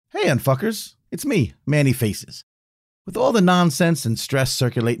Hey, unfuckers. It's me, Manny Faces. With all the nonsense and stress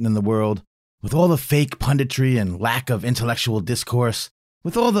circulating in the world, with all the fake punditry and lack of intellectual discourse,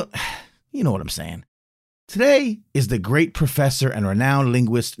 with all the... you know what I'm saying. Today is the great professor and renowned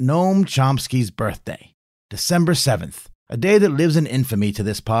linguist Noam Chomsky's birthday, December 7th, a day that lives in infamy to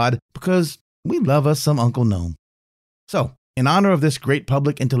this pod because we love us some Uncle Noam. So, in honor of this great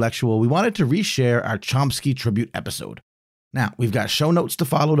public intellectual, we wanted to reshare our Chomsky tribute episode. Now, we've got show notes to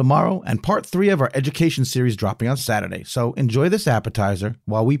follow tomorrow and part 3 of our education series dropping on Saturday, so enjoy this appetizer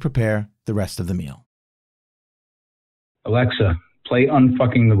while we prepare the rest of the meal. Alexa, play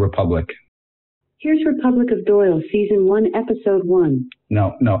Unfucking the Republic. Here's Republic of Doyle, Season 1, Episode 1.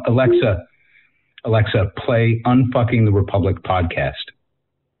 No, Alexa, play Unfucking the Republic podcast.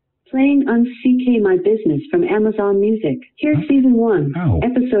 Playing CK My Business from Amazon Music. Here's Season 1,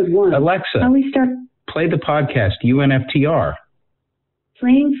 Episode 1. Alexa, how we start... play the podcast UNFTR.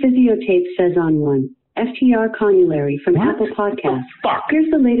 Playing Physiotape Says on 1. FTR Conulary from What? Apple Podcasts. Fuck. Here's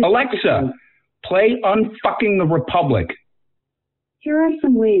the latest Alexa, episode. play Unfucking the Republic. Here are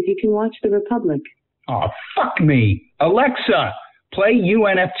some ways you can watch The Republic. Oh, fuck me. Alexa, play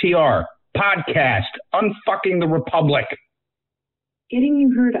UNFTR podcast Unfucking the Republic. Getting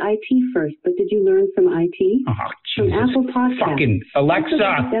you heard IT first, but did you learn from IT? Oh, From Jesus. Apple Podcasts. Fucking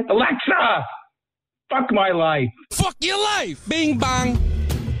Alexa, fuck my life. Fuck your life! Bing bang!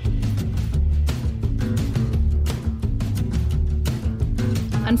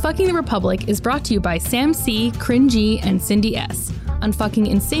 Unfucking the Republic is brought to you by Sam C., Cringy, and Cindy S., unfucking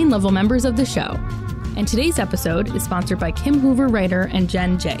insane level members of the show. And today's episode is sponsored by Kim Hoover Writer and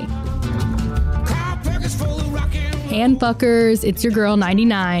Jen J. Hey unfuckers, it's your girl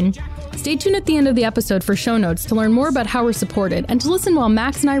 99. Stay tuned at the end of the episode for show notes to learn more about how we're supported and to listen while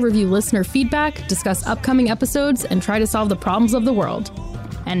Max and I review listener feedback, discuss upcoming episodes, and try to solve the problems of the world.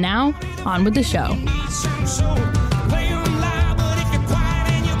 And now, on with the show.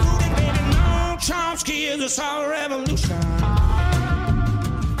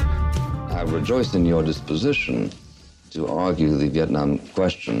 I rejoice in your disposition to argue the Vietnam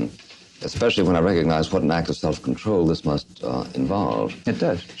question, especially when I recognize what an act of self-control this must involve. It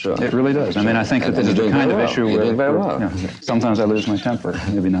does. Sure. It really does. I mean, I think that this is the kind of issue You're where... doing very well. Sometimes I lose my temper.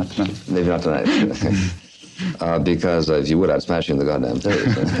 Maybe not tonight. Maybe not tonight. Because if you would, I'd smash you in the goddamn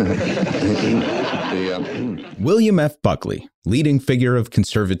face. William F. Buckley, leading figure of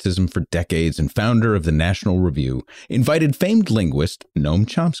conservatism for decades and founder of the National Review, invited famed linguist Noam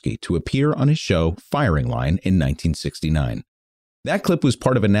Chomsky to appear on his show Firing Line in 1969. That clip was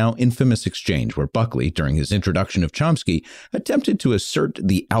part of a now infamous exchange where Buckley, during his introduction of Chomsky, attempted to assert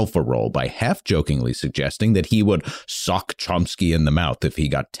the alpha role by half-jokingly suggesting that he would sock Chomsky in the mouth if he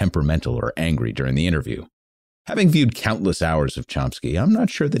got temperamental or angry during the interview. Having viewed countless hours of Chomsky, I'm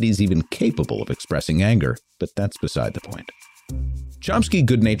not sure that he's even capable of expressing anger, but that's beside the point. Chomsky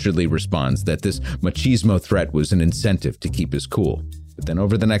good-naturedly responds that this machismo threat was an incentive to keep his cool. But then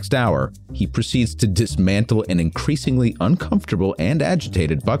over the next hour, he proceeds to dismantle an increasingly uncomfortable and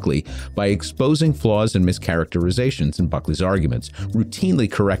agitated Buckley by exposing flaws and mischaracterizations in Buckley's arguments,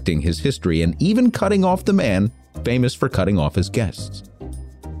 routinely correcting his history, and even cutting off the man famous for cutting off his guests.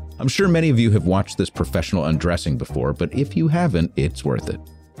 I'm sure many of you have watched this professional undressing before, but if you haven't, it's worth it.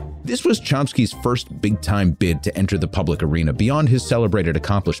 This was Chomsky's first big-time bid to enter the public arena beyond his celebrated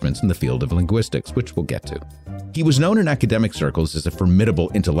accomplishments in the field of linguistics, which we'll get to. He was known in academic circles as a formidable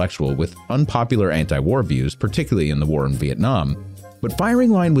intellectual with unpopular anti-war views, particularly in the war in Vietnam, but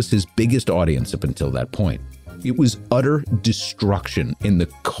Firing Line was his biggest audience up until that point. It was utter destruction in the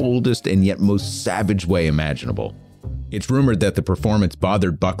coldest and yet most savage way imaginable. It's rumored that the performance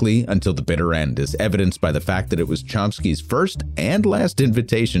bothered Buckley until the bitter end, as evidenced by the fact that it was Chomsky's first and last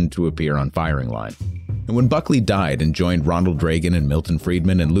invitation to appear on Firing Line. And when Buckley died and joined Ronald Reagan and Milton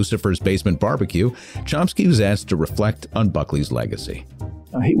Friedman in Lucifer's Basement Barbecue, Chomsky was asked to reflect on Buckley's legacy.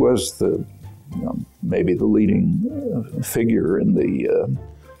 He was maybe the leading figure in the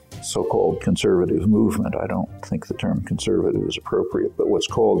so-called conservative movement. I don't think the term conservative is appropriate, but what's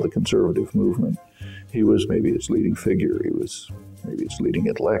called the conservative movement. He was maybe its leading figure. He was maybe its leading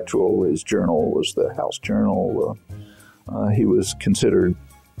intellectual. His journal was the House Journal. He was considered,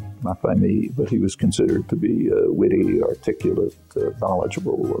 not by me, but he was considered to be witty, articulate,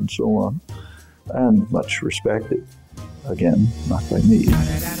 knowledgeable, and so on, and much respected. Again, not by me.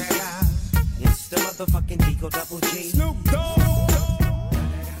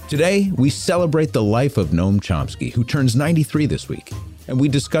 Today, we celebrate the life of Noam Chomsky, who turns 93 this week. And we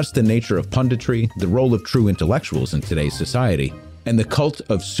discuss the nature of punditry, the role of true intellectuals in today's society, and the cult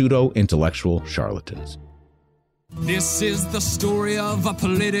of pseudo-intellectual charlatans. This is the story of a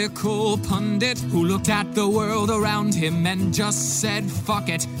political pundit who looked at the world around him and just said, fuck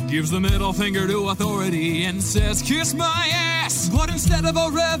it. Gives the middle finger to authority and says, kiss my ass. But instead of a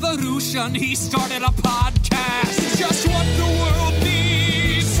revolution, he started a podcast. Just what the world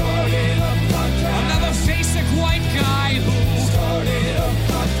needs. Started a podcast. Another basic white guy who started a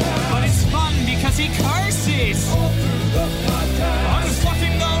podcast. But it's fun because he curses. All through the podcast.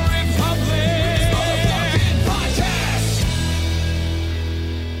 Unfucking the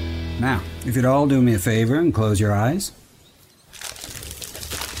Now, if you'd all do me a favor and close your eyes.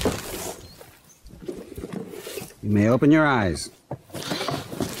 You may open your eyes.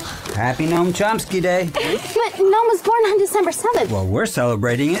 Happy Noam Chomsky Day. But Noam was born on December 7th. Well, we're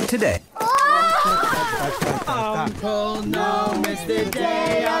celebrating it today. Uncle Noam, it's the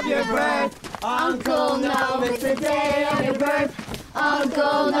day of your birth. Uncle Noam, it's the day of your birth.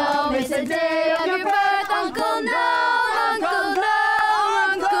 Uncle Noam, it's the day of your birth. Uncle Noam, Uncle Noam.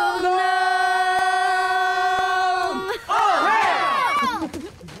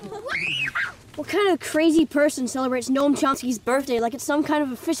 What kind of crazy person celebrates Noam Chomsky's birthday like it's some kind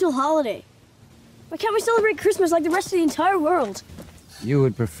of official holiday? Why can't we celebrate Christmas like the rest of the entire world? You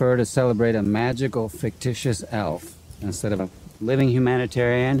would prefer to celebrate a magical, fictitious elf instead of a living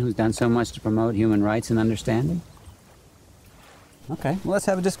humanitarian who's done so much to promote human rights and understanding? Okay, well, let's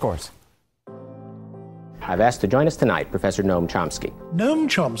have a discourse. I've asked to join us tonight Professor Noam Chomsky. Noam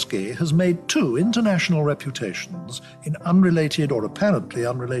Chomsky has made 2 international reputations in unrelated or apparently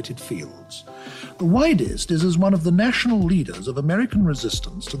unrelated fields. The widest is as one of the national leaders of American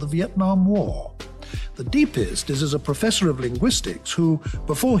resistance to the Vietnam War. The deepest is as a professor of linguistics who,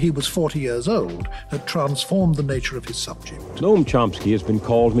 before he was 40 years old, had transformed the nature of his subject. Noam Chomsky has been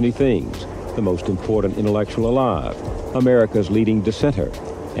called many things: the most important intellectual alive, America's leading dissenter,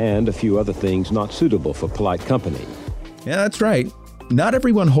 and a few other things not suitable for polite company. Yeah, that's right. Not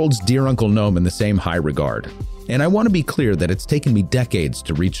everyone holds Dear Uncle Noam in the same high regard. And I want to be clear that it's taken me decades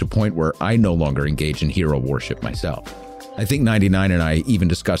to reach a point where I no longer engage in hero worship myself. I think 99 and I even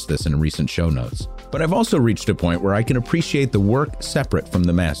discussed this in recent show notes. But I've also reached a point where I can appreciate the work separate from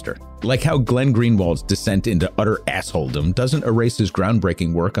the master. Like how Glenn Greenwald's descent into utter assholedom doesn't erase his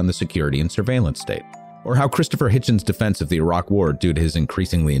groundbreaking work on the security and surveillance state. Or how Christopher Hitchens' defense of the Iraq War due to his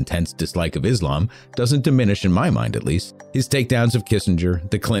increasingly intense dislike of Islam doesn't diminish, in my mind at least, his takedowns of Kissinger,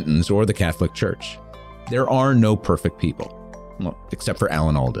 the Clintons, or the Catholic Church. There are no perfect people. Well, except for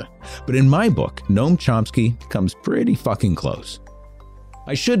Alan Alda. But in my book, Noam Chomsky comes pretty fucking close.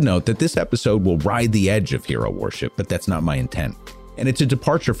 I should note that this episode will ride the edge of hero worship, but that's not my intent. And it's a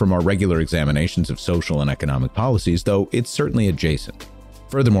departure from our regular examinations of social and economic policies, though it's certainly adjacent.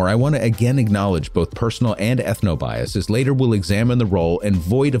 Furthermore, I want to again acknowledge both personal and ethno-bias, as later we'll examine the role and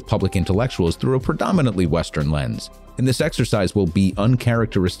void of public intellectuals through a predominantly Western lens. And this exercise will be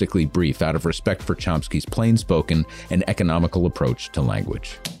uncharacteristically brief out of respect for Chomsky's plain-spoken and economical approach to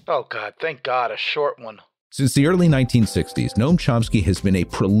language. Oh God, thank God, a short one. Since the early 1960s, Noam Chomsky has been a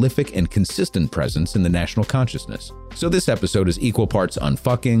prolific and consistent presence in the national consciousness. So this episode is equal parts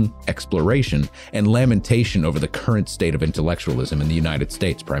unfucking, exploration, and lamentation over the current state of intellectualism in the United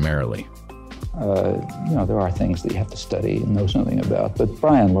States primarily. There are things that you have to study and know something about, but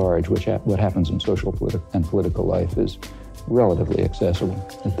by and large, what happens in social and political life is relatively accessible.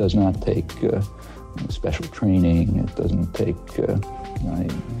 It does not take special training. It doesn't take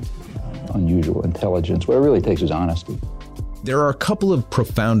unusual intelligence. What it really takes is honesty. There are a couple of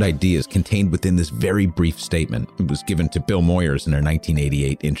profound ideas contained within this very brief statement. It was given to Bill Moyers in a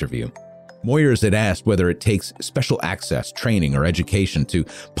 1988 interview. Moyers had asked whether it takes special access, training, or education to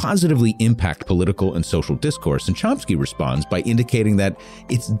positively impact political and social discourse, and Chomsky responds by indicating that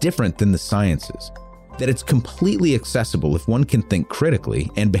it's different than the sciences, that it's completely accessible if one can think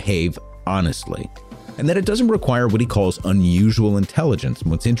critically and behave honestly, and that it doesn't require what he calls unusual intelligence. And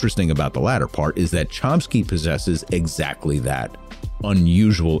what's interesting about the latter part is that Chomsky possesses exactly that,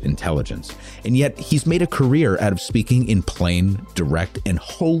 unusual intelligence. And yet he's made a career out of speaking in plain, direct, and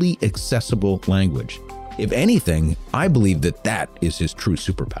wholly accessible language. If anything, I believe that that is his true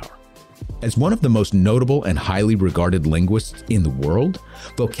superpower. As one of the most notable and highly regarded linguists in the world,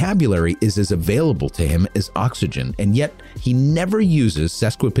 vocabulary is as available to him as oxygen, and yet he never uses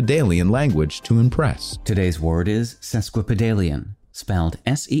sesquipedalian language to impress. Today's word is sesquipedalian, spelled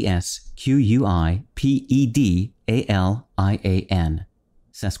Sesquipedalian.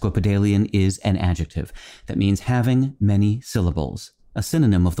 Sesquipedalian is an adjective that means having many syllables, a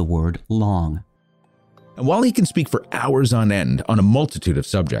synonym of the word long. And while he can speak for hours on end on a multitude of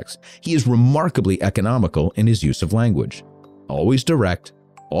subjects, he is remarkably economical in his use of language. Always direct,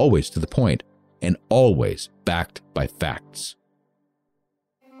 always to the point, and always backed by facts.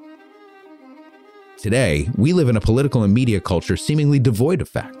 Today, we live in a political and media culture seemingly devoid of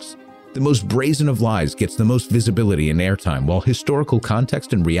facts. The most brazen of lies gets the most visibility and airtime, while historical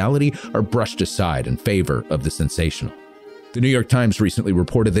context and reality are brushed aside in favor of the sensational. The New York Times recently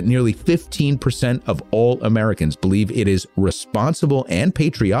reported that nearly 15% of all Americans believe it is responsible and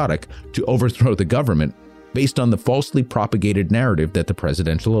patriotic to overthrow the government based on the falsely propagated narrative that the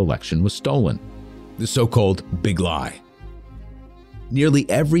presidential election was stolen. The so-called big lie. Nearly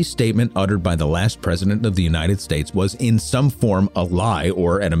every statement uttered by the last president of the United States was in some form a lie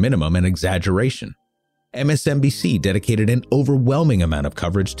or, at a minimum, an exaggeration. MSNBC dedicated an overwhelming amount of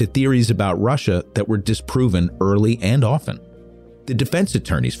coverage to theories about Russia that were disproven early and often. The defense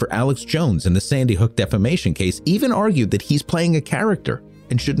attorneys for Alex Jones in the Sandy Hook defamation case even argued that he's playing a character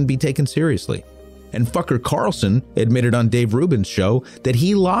and shouldn't be taken seriously. And fucker Carlson admitted on Dave Rubin's show that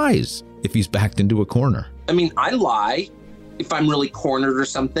he lies if he's backed into a corner. I mean, I lie. If I'm really cornered or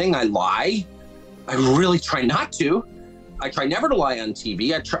something, I lie. I really try not to. I try never to lie on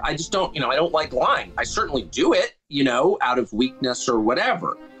TV. I just don't, I don't like lying. I certainly do it, out of weakness or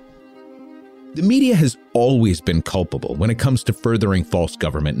whatever. The media has always been culpable when it comes to furthering false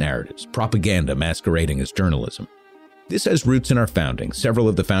government narratives, propaganda masquerading as journalism. This has roots in our founding. Several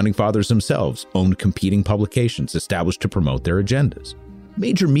of the founding fathers themselves owned competing publications established to promote their agendas.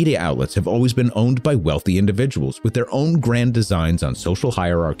 Major media outlets have always been owned by wealthy individuals with their own grand designs on social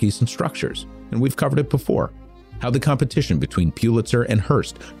hierarchies and structures, and we've covered it before. How the competition between Pulitzer and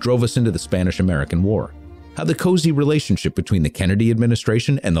Hearst drove us into the Spanish-American War. How the cozy relationship between the Kennedy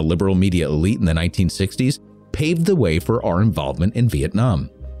administration and the liberal media elite in the 1960s paved the way for our involvement in Vietnam.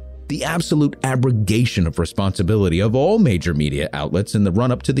 The absolute abrogation of responsibility of all major media outlets in the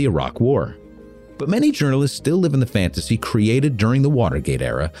run-up to the Iraq War. But many journalists still live in the fantasy created during the Watergate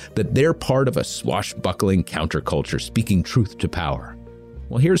era that they're part of a swashbuckling counterculture speaking truth to power.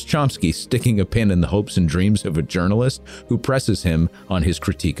 Well, here's Chomsky sticking a pin in the hopes and dreams of a journalist who presses him on his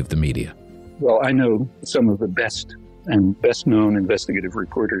critique of the media. Well, I know some of the best and best-known investigative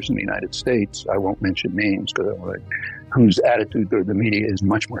reporters in the United States. I won't mention names whose attitude toward the media is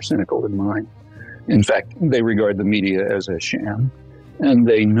much more cynical than mine. In fact, they regard the media as a sham, and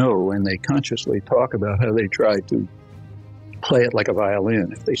they know and they consciously talk about how they try to play it like a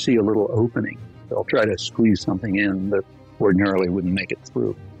violin. If they see a little opening, they'll try to squeeze something in that ordinarily wouldn't make it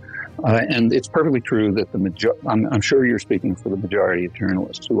through. And it's perfectly true that I'm sure you're speaking for the majority of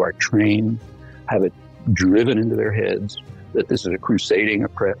journalists who are trained, have it driven into their heads that this is a crusading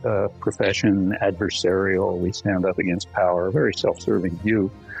profession, adversarial, we stand up against power, a very self-serving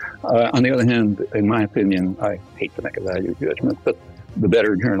view. On the other hand, in my opinion, I hate to make a value judgment, but the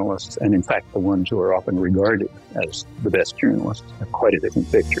better journalists, and in fact the ones who are often regarded as the best journalists, have quite a different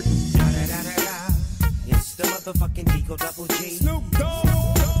picture.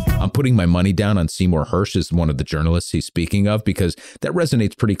 I'm putting my money down on Seymour Hersh as one of the journalists he's speaking of because that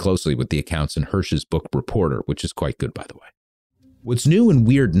resonates pretty closely with the accounts in Hersh's book Reporter, which is quite good, by the way. What's new and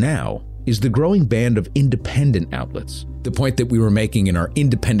weird now is the growing band of independent outlets, the point that we were making in our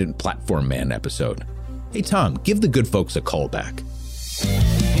Independent Platform Man episode. Hey, Tom, give the good folks a call back.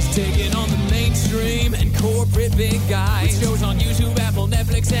 He's taking on the mainstream and corporate big guys. With shows on YouTube, Apple,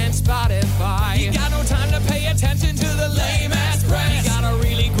 Netflix, and Spotify. He got no time to pay attention to the lame-ass press. He got a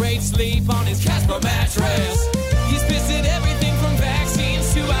really great sleep on his Casper mattress. He's pissed at everything from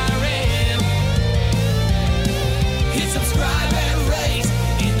vaccines to Iran. Hit subscribe and rate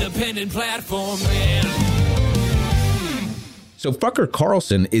Independent Platform Man. So fucker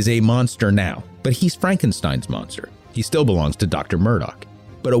Carlson is a monster now, but he's Frankenstein's monster. He still belongs to Dr. Murdoch.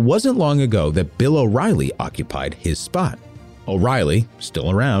 But it wasn't long ago that Bill O'Reilly occupied his spot. O'Reilly,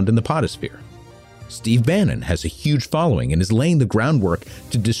 still around in the potosphere. Steve Bannon has a huge following and is laying the groundwork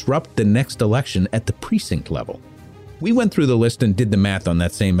to disrupt the next election at the precinct level. We went through the list and did the math on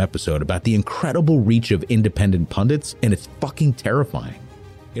that same episode about the incredible reach of independent pundits, and it's fucking terrifying.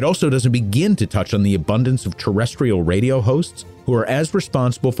 It also doesn't begin to touch on the abundance of terrestrial radio hosts who are as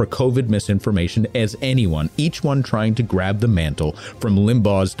responsible for COVID misinformation as anyone, each one trying to grab the mantle from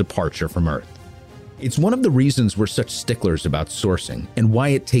Limbaugh's departure from Earth. It's one of the reasons we're such sticklers about sourcing and why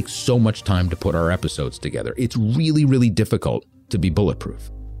it takes so much time to put our episodes together. It's really, really difficult to be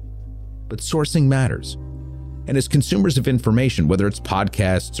bulletproof. But sourcing matters. And as consumers of information, whether it's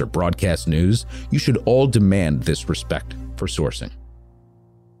podcasts or broadcast news, you should all demand this respect for sourcing.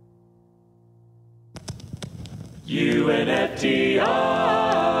 UNFTR.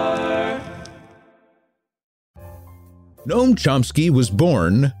 Noam Chomsky was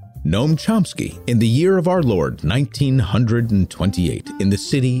born Noam Chomsky, in the year of our Lord, 1928, in the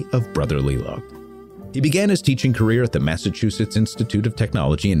city of Brotherly Love. He began his teaching career at the Massachusetts Institute of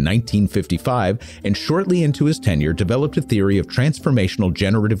Technology in 1955, and shortly into his tenure developed a theory of transformational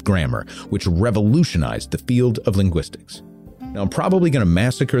generative grammar, which revolutionized the field of linguistics. Now, I'm probably going to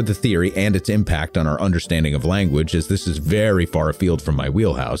massacre the theory and its impact on our understanding of language, as this is very far afield from my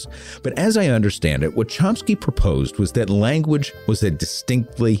wheelhouse. But as I understand it, what Chomsky proposed was that language was a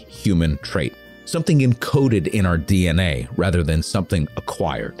distinctly human trait, something encoded in our DNA rather than something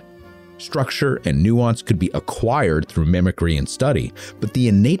acquired. Structure and nuance could be acquired through mimicry and study, but the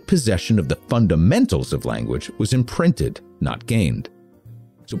innate possession of the fundamentals of language was imprinted, not gained.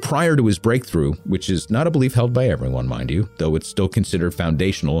 So prior to his breakthrough, which is not a belief held by everyone, mind you, though it's still considered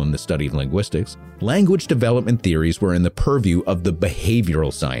foundational in the study of linguistics, language development theories were in the purview of the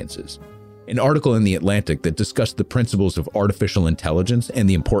behavioral sciences. An article in The Atlantic that discussed the principles of artificial intelligence and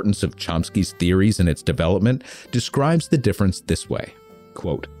the importance of Chomsky's theories and its development describes the difference this way,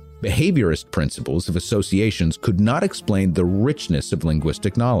 quote, "Behaviorist principles of associations could not explain the richness of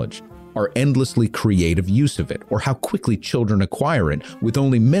linguistic knowledge, our endlessly creative use of it, or how quickly children acquire it with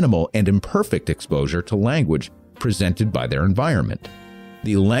only minimal and imperfect exposure to language presented by their environment.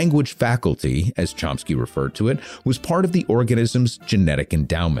 The language faculty, as Chomsky referred to it, was part of the organism's genetic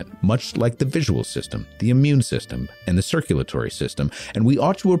endowment, much like the visual system, the immune system, and the circulatory system, and we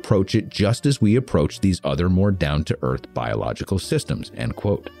ought to approach it just as we approach these other more down-to-earth biological systems," end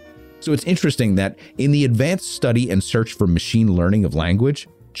quote. So it's interesting that in the advanced study and search for machine learning of language,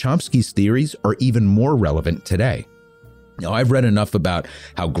 Chomsky's theories are even more relevant today. Now, I've read enough about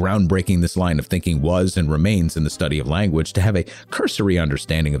how groundbreaking this line of thinking was and remains in the study of language to have a cursory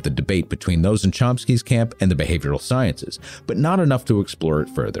understanding of the debate between those in Chomsky's camp and the behavioral sciences, but not enough to explore it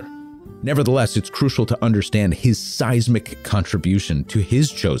further. Nevertheless, it's crucial to understand his seismic contribution to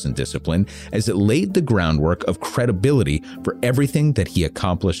his chosen discipline, as it laid the groundwork of credibility for everything that he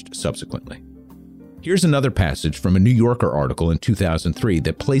accomplished subsequently. Here's another passage from a New Yorker article in 2003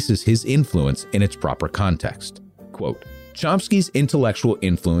 that places his influence in its proper context. Quote, "Chomsky's intellectual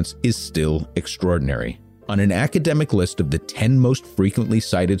influence is still extraordinary. On an academic list of the 10 most frequently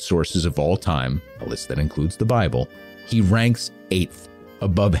cited sources of all time, a list that includes the Bible, he ranks 8th,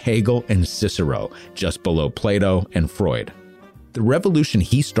 above Hegel and Cicero, just below Plato and Freud. The revolution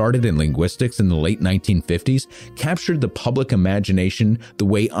he started in linguistics in the late 1950s captured the public imagination the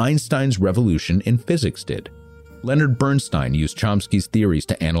way Einstein's revolution in physics did. Leonard Bernstein used Chomsky's theories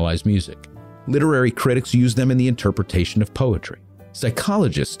to analyze music. Literary critics used them in the interpretation of poetry.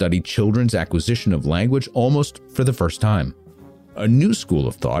 Psychologists studied children's acquisition of language almost for the first time. A new school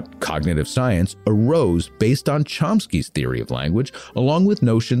of thought, cognitive science, arose based on Chomsky's theory of language, along with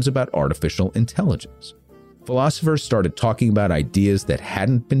notions about artificial intelligence. Philosophers started talking about ideas that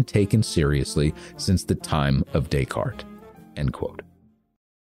hadn't been taken seriously since the time of Descartes," end quote.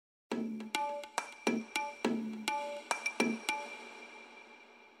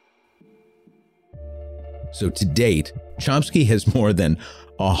 So to date, Chomsky has more than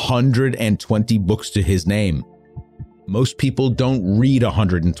 120 books to his name. Most people don't read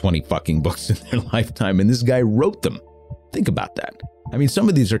 120 fucking books in their lifetime, and this guy wrote them. Think about that. I mean, some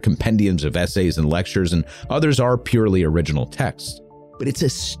of these are compendiums of essays and lectures, and others are purely original texts. But it's a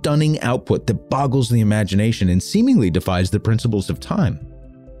stunning output that boggles the imagination and seemingly defies the principles of time.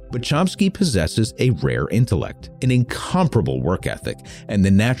 But Chomsky possesses a rare intellect, an incomparable work ethic, and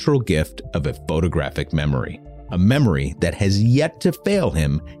the natural gift of a photographic memory, a memory that has yet to fail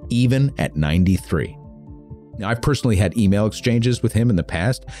him even at 93. Now, I've personally had email exchanges with him in the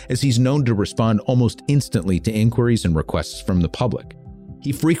past, as he's known to respond almost instantly to inquiries and requests from the public.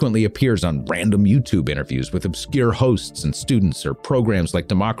 He frequently appears on random YouTube interviews with obscure hosts and students, or programs like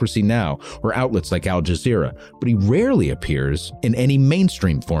Democracy Now! Or outlets like Al Jazeera, but he rarely appears in any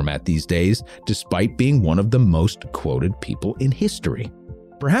mainstream format these days, despite being one of the most quoted people in history.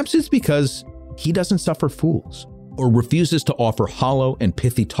 Perhaps it's because he doesn't suffer fools, or refuses to offer hollow and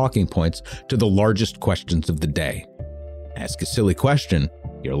pithy talking points to the largest questions of the day. Ask a silly question,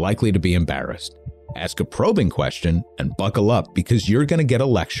 you're likely to be embarrassed. Ask a probing question and buckle up, because you're going to get a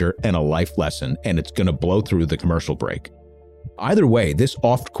lecture and a life lesson, and it's going to blow through the commercial break. Either way, this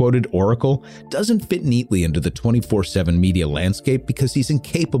oft-quoted oracle doesn't fit neatly into the 24/7 media landscape, because he's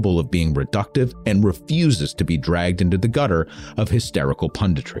incapable of being reductive and refuses to be dragged into the gutter of hysterical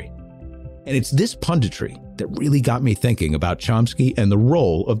punditry. And it's this punditry that really got me thinking about Chomsky and the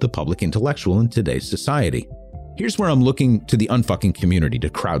role of the public intellectual in today's society. Here's where I'm looking to the unfucking community to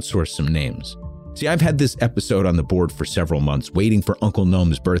crowdsource some names. See, I've had this episode on the board for several months, waiting for Uncle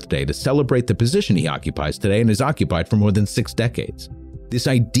Noam's birthday to celebrate the position he occupies today and has occupied for more than 6 decades. this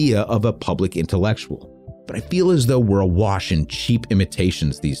idea of a public intellectual. But I feel as though we're awash in cheap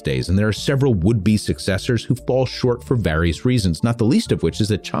imitations these days, and there are several would-be successors who fall short for various reasons, not the least of which is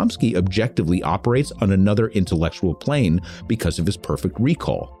that Chomsky objectively operates on another intellectual plane because of his perfect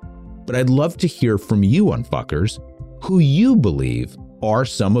recall. But I'd love to hear from you, Unfuckers, who you believe are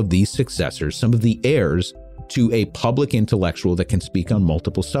some of these successors, some of the heirs to a public intellectual that can speak on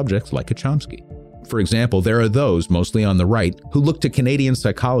multiple subjects like a Chomsky. For example, there are those, mostly on the right, who look to Canadian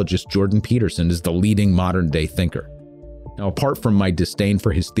psychologist Jordan Peterson as the leading modern-day thinker. Now, apart from my disdain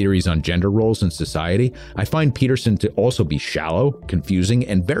for his theories on gender roles in society, I find Peterson to also be shallow, confusing,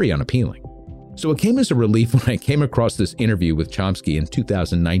 and very unappealing. So it came as a relief when I came across this interview with Chomsky in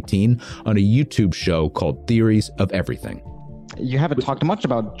 2019 on a YouTube show called Theories of Everything. You haven't talked much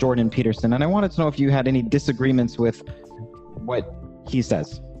about Jordan Peterson, and I wanted to know if you had any disagreements with what he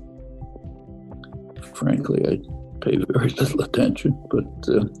says. Frankly, I pay very little attention, but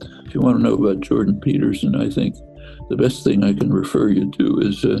if you want to know about Jordan Peterson, I think the best thing I can refer you to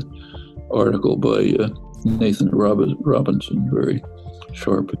is an article by Nathan Robinson, very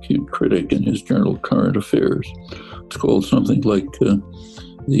sharp, acute critic in his journal Current Affairs. It's called something like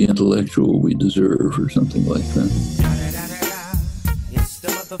The Intellectual We Deserve or something like that.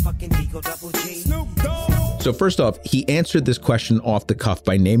 So first off, he answered this question off the cuff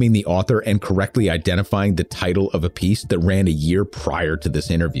by naming the author and correctly identifying the title of a piece that ran a year prior to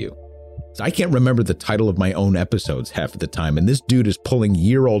this interview. So I can't remember the title of my own episodes half of the time, and this dude is pulling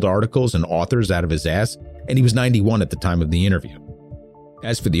year-old articles and authors out of his ass, and he was 91 at the time of the interview.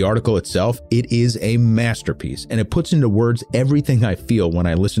 As for the article itself, it is a masterpiece, and it puts into words everything I feel when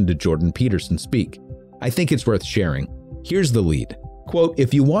I listen to Jordan Peterson speak. I think it's worth sharing. Here's the lead. Quote,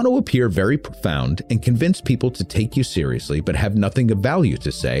 if you want to appear very profound and convince people to take you seriously but have nothing of value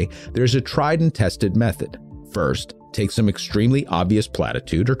to say, there's a tried and tested method. First, take some extremely obvious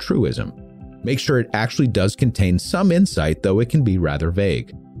platitude or truism. Make sure it actually does contain some insight, though it can be rather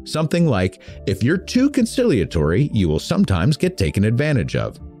vague. Something like, if you're too conciliatory, you will sometimes get taken advantage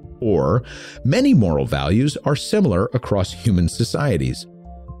of. Or, many moral values are similar across human societies.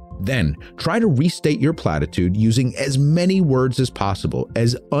 Then, try to restate your platitude using as many words as possible,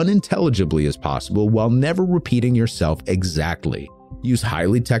 as unintelligibly as possible, while never repeating yourself exactly. Use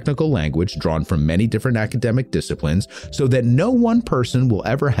highly technical language drawn from many different academic disciplines so that no one person will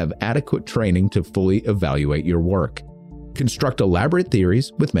ever have adequate training to fully evaluate your work. Construct elaborate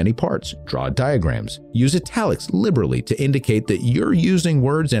theories with many parts. Draw diagrams. Use italics liberally to indicate that you're using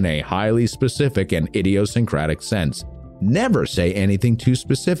words in a highly specific and idiosyncratic sense. Never say anything too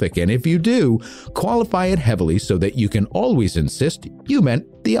specific, and if you do, qualify it heavily so that you can always insist you meant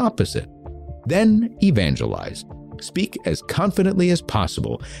the opposite. Then evangelize. Speak as confidently as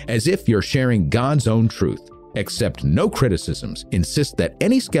possible, as if you're sharing God's own truth. Accept no criticisms. Insist that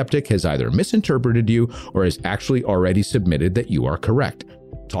any skeptic has either misinterpreted you or has actually already submitted that you are correct.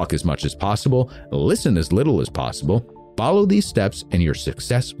 Talk as much as possible, listen as little as possible. Follow these steps and your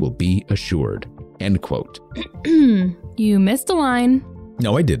success will be assured. End quote. You missed a line.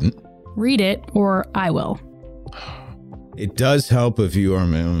 No, I didn't. Read it, or I will. It does help if you are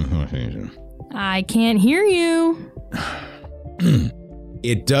male. I can't hear you.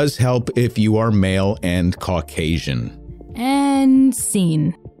 It does help if you are male and Caucasian. And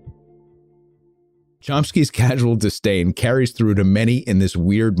scene. Chomsky's casual disdain carries through to many in this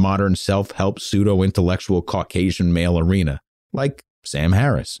weird modern self-help pseudo-intellectual Caucasian male arena, like Sam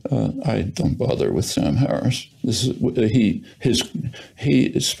Harris. I don't bother with Sam Harris. This is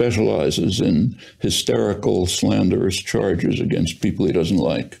he specializes in hysterical, slanderous charges against people he doesn't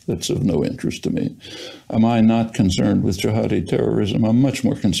like. That's of no interest to me. Am I not concerned with jihadi terrorism? I'm much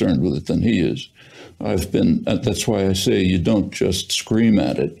more concerned with it than he is. That's why I say you don't just scream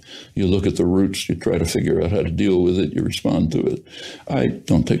at it. You look at the roots, you try to figure out how to deal with it, you respond to it. I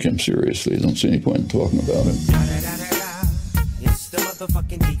don't take him seriously. I don't see any point in talking about him.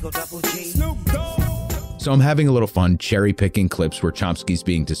 So I'm having a little fun cherry-picking clips where Chomsky's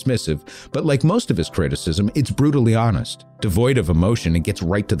being dismissive, but like most of his criticism, it's brutally honest, devoid of emotion, and gets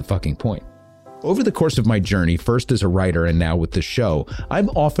right to the fucking point. Over the course of my journey, first as a writer and now with the show, I've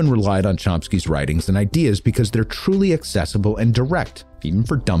often relied on Chomsky's writings and ideas because they're truly accessible and direct, even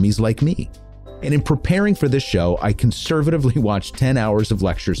for dummies like me. And in preparing for this show, I conservatively watched 10 hours of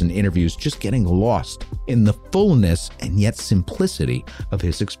lectures and interviews, just getting lost in the fullness and yet simplicity of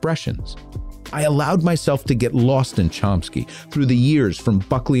his expressions. I allowed myself to get lost in Chomsky through the years from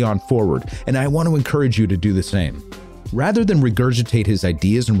Buckley on forward, and I want to encourage you to do the same. Rather than regurgitate his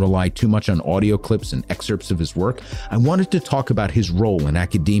ideas and rely too much on audio clips and excerpts of his work, I wanted to talk about his role in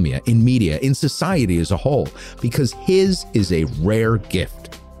academia, in media, in society as a whole, because his is a rare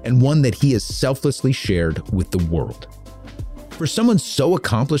gift, and one that he has selflessly shared with the world. For someone so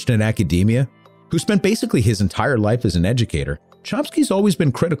accomplished in academia, who spent basically his entire life as an educator, Chomsky's always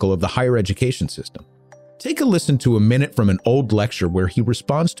been critical of the higher education system. Take a listen to a minute from an old lecture where he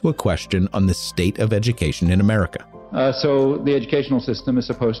responds to a question on the state of education in America. So the educational system is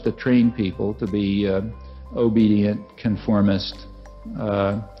supposed to train people to be obedient, conformist,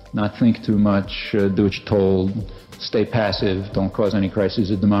 not think too much, do what you're told, stay passive, don't cause any crises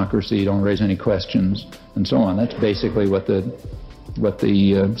of democracy, don't raise any questions, and so on. That's basically what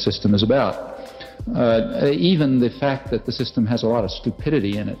the system is about. Even the fact that the system has a lot of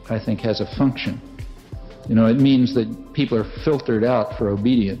stupidity in it, I think, has a function. You know, it means that people are filtered out for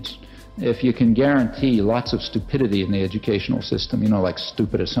obedience. If you can guarantee lots of stupidity in the educational system, you know, like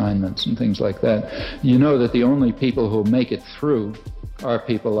stupid assignments and things like that, you know that the only people who make it through are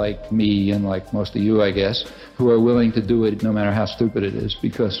people like me and like most of you, I guess, who are willing to do it no matter how stupid it is,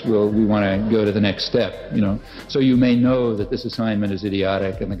 because we want to go to the next step, you know. So you may know that this assignment is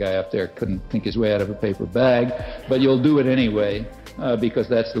idiotic and the guy up there couldn't think his way out of a paper bag, but you'll do it anyway because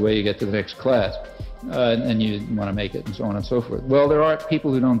that's the way you get to the next class. And you want to make it, and so on and so forth. Well, there are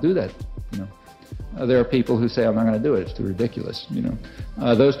people who don't do that, you know. There are people who say, I'm not going to do it, it's too ridiculous, you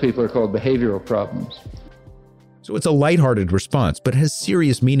know. Those people are called behavioral problems. So it's a lighthearted response, but has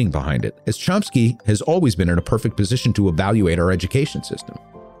serious meaning behind it, as Chomsky has always been in a perfect position to evaluate our education system.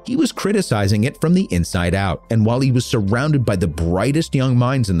 He was criticizing it from the inside out, and while he was surrounded by the brightest young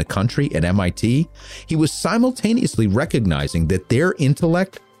minds in the country at MIT, he was simultaneously recognizing that their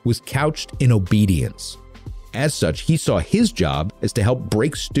intellect was couched in obedience. As such, he saw his job as to help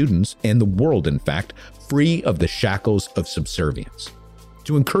break students, and the world in fact, free of the shackles of subservience,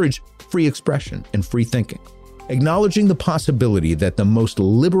 to encourage free expression and free thinking, acknowledging the possibility that the most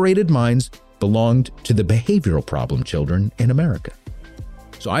liberated minds belonged to the behavioral problem children in America.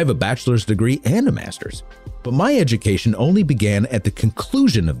 So I have a bachelor's degree and a master's, but my education only began at the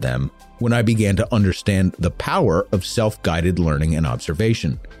conclusion of them when I began to understand the power of self-guided learning and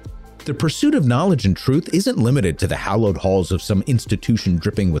observation. The pursuit of knowledge and truth isn't limited to the hallowed halls of some institution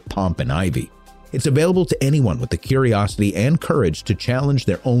dripping with pomp and ivy. It's available to anyone with the curiosity and courage to challenge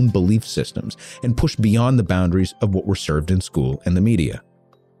their own belief systems and push beyond the boundaries of what we're served in school and the media.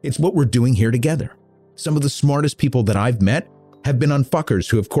 It's what we're doing here together. Some of the smartest people that I've met have been unfuckers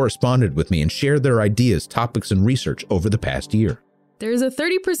who have corresponded with me and shared their ideas, topics, and research over the past year. There's a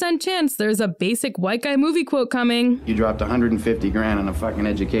 30% chance there's a basic white guy movie quote coming. You dropped $150,000 on a fucking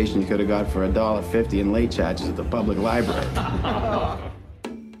education you could have got for $1.50 in late charges at the public library.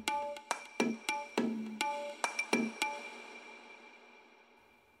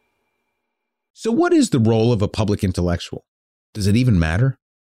 So what is the role of a public intellectual? Does it even matter?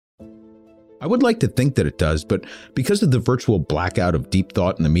 I would like to think that it does, but because of the virtual blackout of deep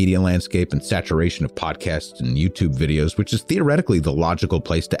thought in the media landscape and saturation of podcasts and YouTube videos, which is theoretically the logical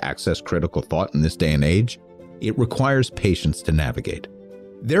place to access critical thought in this day and age, it requires patience to navigate.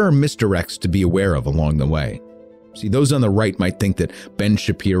 There are misdirects to be aware of along the way. See, those on the right might think that Ben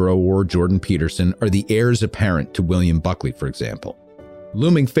Shapiro or Jordan Peterson are the heirs apparent to William Buckley, for example.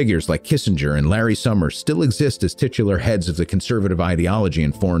 Looming figures like Kissinger and Larry Summers still exist as titular heads of the conservative ideology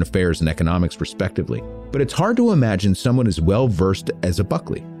in foreign affairs and economics, respectively. But it's hard to imagine someone as well-versed as a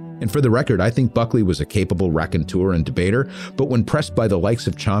Buckley. And for the record, I think Buckley was a capable raconteur and debater, but when pressed by the likes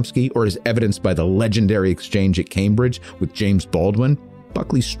of Chomsky, or as evidenced by the legendary exchange at Cambridge with James Baldwin,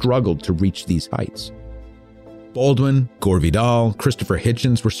 Buckley struggled to reach these heights. Baldwin, Gore Vidal, Christopher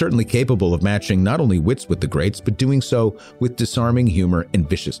Hitchens were certainly capable of matching not only wits with the greats, but doing so with disarming humor and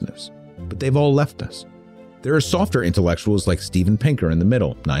viciousness. But they've all left us. There are softer intellectuals like Steven Pinker in the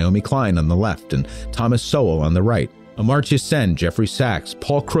middle, Naomi Klein on the left, and Thomas Sowell on the right. Amartya Sen, Jeffrey Sachs,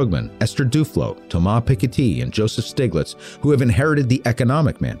 Paul Krugman, Esther Duflo, Thomas Piketty, and Joseph Stiglitz, who have inherited the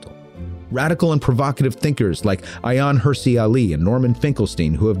economic mantle. Radical and provocative thinkers like Ayaan Hirsi Ali and Norman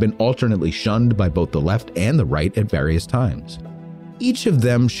Finkelstein, who have been alternately shunned by both the left and the right at various times. Each of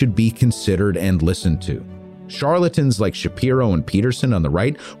them should be considered and listened to. Charlatans like Shapiro and Peterson on the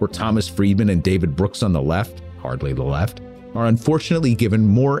right, or Thomas Friedman and David Brooks on the left, hardly the left, are unfortunately given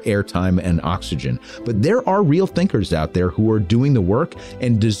more airtime and oxygen. But there are real thinkers out there who are doing the work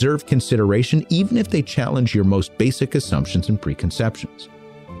and deserve consideration, even if they challenge your most basic assumptions and preconceptions.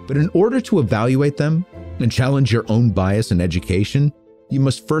 But in order to evaluate them and challenge your own bias in education, you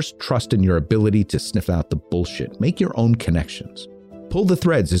must first trust in your ability to sniff out the bullshit, make your own connections. Pull the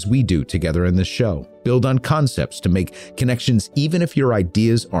threads as we do together in this show. Build on concepts to make connections even if your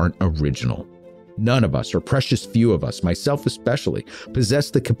ideas aren't original. None of us, or precious few of us, myself especially,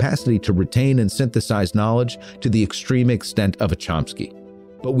 possess the capacity to retain and synthesize knowledge to the extreme extent of a Chomsky.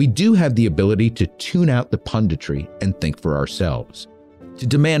 But we do have the ability to tune out the punditry and think for ourselves, to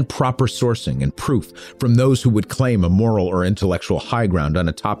demand proper sourcing and proof from those who would claim a moral or intellectual high ground on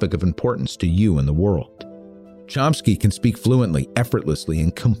a topic of importance to you and the world. Chomsky can speak fluently, effortlessly,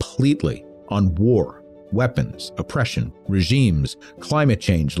 and completely on war, weapons, oppression, regimes, climate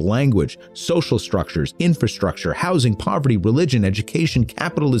change, language, social structures, infrastructure, housing, poverty, religion, education,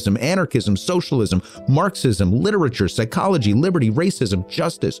 capitalism, anarchism, socialism, Marxism, literature, psychology, liberty, racism,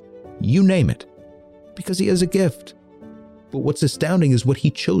 justice, you name it, because he has a gift. But what's astounding is what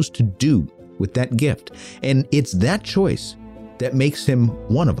he chose to do with that gift. And it's that choice that makes him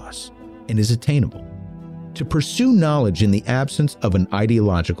one of us and is attainable. To pursue knowledge in the absence of an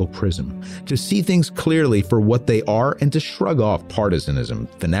ideological prism, to see things clearly for what they are and to shrug off partisanism,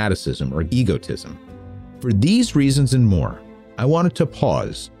 fanaticism, or egotism. For these reasons and more, I wanted to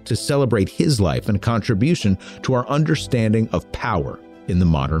pause to celebrate his life and contribution to our understanding of power in the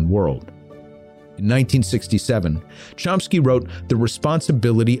modern world. In 1967, Chomsky wrote The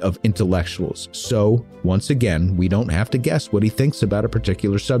Responsibility of Intellectuals, so, once again, we don't have to guess what he thinks about a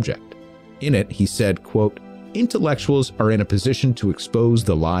particular subject. In it, he said, quote, "Intellectuals are in a position to expose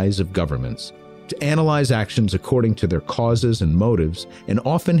the lies of governments, to analyze actions according to their causes and motives and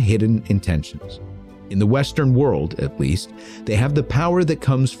often hidden intentions. In the Western world, at least, they have the power that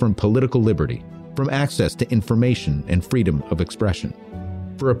comes from political liberty, from access to information and freedom of expression.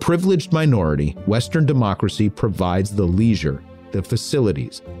 For a privileged minority, Western democracy provides the leisure, the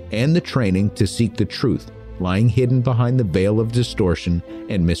facilities, and the training to seek the truth lying hidden behind the veil of distortion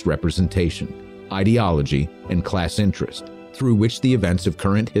and misrepresentation, ideology, and class interest, through which the events of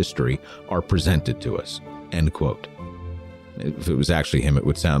current history are presented to us." End quote. If it was actually him, it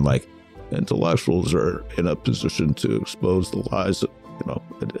would sound like, intellectuals are in a position to expose the lies.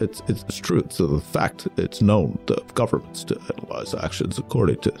 It's true. It's a fact. It's known to governments to analyze actions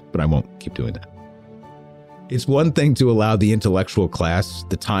according to, but I won't keep doing that. It's one thing to allow the intellectual class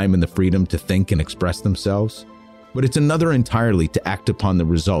the time and the freedom to think and express themselves, but it's another entirely to act upon the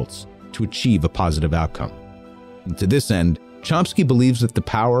results to achieve a positive outcome. And to this end, Chomsky believes that the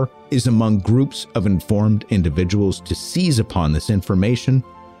power is among groups of informed individuals to seize upon this information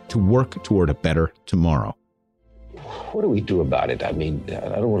to work toward a better tomorrow. What do we do about it? I mean,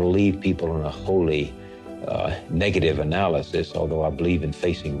 I don't want to leave people in a wholly negative analysis, although I believe in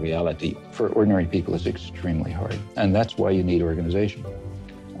facing reality. For ordinary people, it's extremely hard. And that's why you need organization.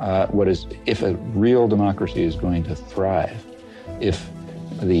 If a real democracy is going to thrive, if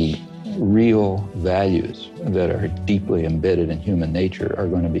the real values that are deeply embedded in human nature are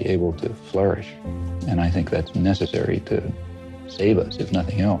going to be able to flourish, and I think that's necessary to save us, if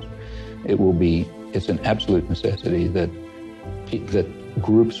nothing else, it's an absolute necessity that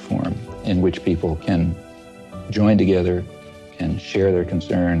groups form in which people can join together, can share their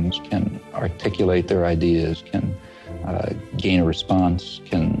concerns, can articulate their ideas, can gain a response,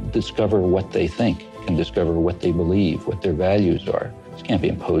 can discover what they think, can discover what they believe, what their values are. This can't be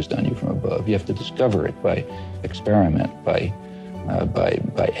imposed on you from above. You have to discover it by experiment, by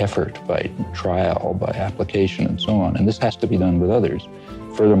effort, by trial, by application, and so on. And this has to be done with others.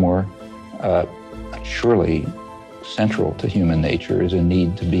 Furthermore, surely central to human nature is a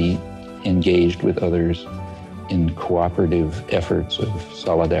need to be engaged with others in cooperative efforts of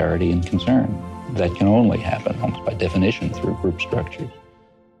solidarity and concern. That can only happen, almost by definition, through group structures.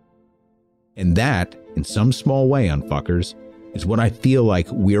 And that, in some small way, Unfuckers, is what I feel like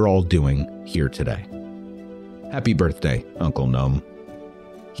we're all doing here today. Happy birthday, Uncle Gnome.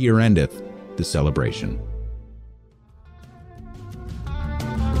 Here endeth the celebration.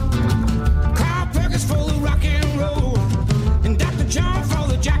 Carl Perkins for the rock and roll, and Dr. John for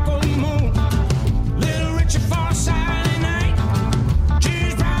the Jack o' the Moon, Little Richard for a Saturday night,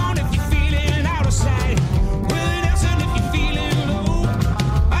 James Brown if you're feeling out of sight, Willie Nelson if you're feeling low,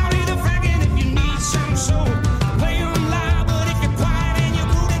 Aretha Franklin if you need some soul, play 'em loud, but if you're quiet and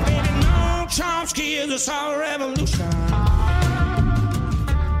you're good, and baby, no, Chomsky is a soul revolution.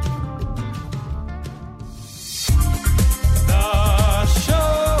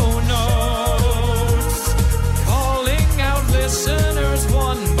 Listeners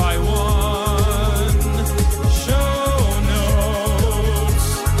one by one. Show notes,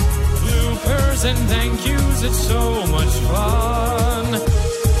 bloopers and thank yous. It's so much fun.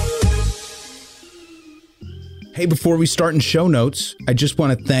 Hey, before we start in show notes, I just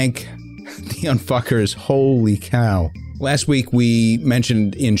want to thank the Unfuckers. Holy cow. Last week, we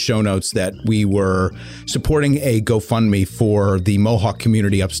mentioned in show notes that we were supporting a GoFundMe for the Mohawk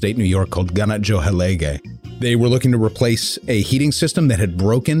community upstate New York called Ganat Johalege. They were looking to replace a heating system that had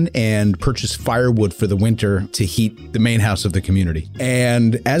broken and purchase firewood for the winter to heat the main house of the community.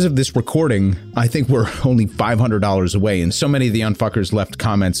 And as of this recording, I think we're only $500 away. And so many of the unfuckers left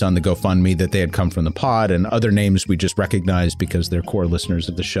comments on the GoFundMe that they had come from the pod, and other names we just recognized because they're core listeners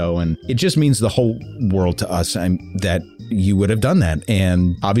of the show. And it just means the whole world to us that you would have done that.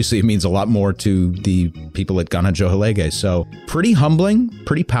 And obviously it means a lot more to the people at Ganat Johalege. So pretty humbling,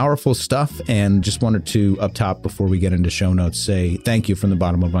 pretty powerful stuff. And just wanted to, up top before we get into show notes, say thank you from the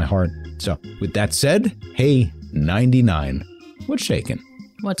bottom of my heart. So with that said, hey, 99, what's shaking?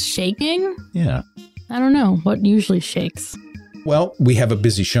 What's shaking? Yeah. I don't know. What usually shakes? Well, we have a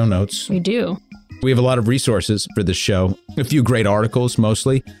busy show notes. We do. We have a lot of resources for this show, a few great articles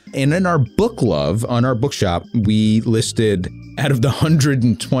mostly. And in our book love on our bookshop, we listed, out of the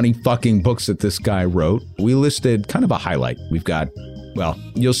 120 fucking books that this guy wrote, we listed kind of a highlight. We've got, well,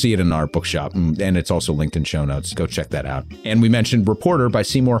 you'll see it in our bookshop, and it's also linked in show notes. Go check that out. And we mentioned Reporter by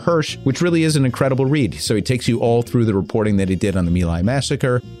Seymour Hersh, which really is an incredible read. So he takes you all through the reporting that he did on the My Lai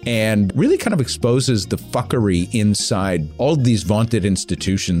massacre and really kind of exposes the fuckery inside all of these vaunted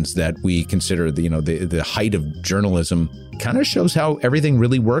institutions that we consider the height of journalism. Kind of shows how everything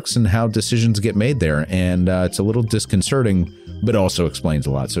really works and how decisions get made there. And it's a little disconcerting, but also explains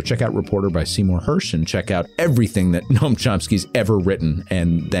a lot. So check out Reporter by Seymour Hersh and check out everything that Noam Chomsky's ever written.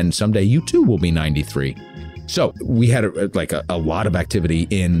 And then someday you too will be 93. So we had a lot of activity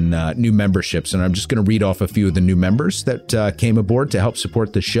in new memberships, and I'm just going to read off a few of the new members that came aboard to help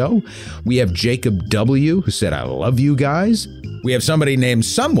support the show. We have Jacob W., who said, I love you guys. We have somebody named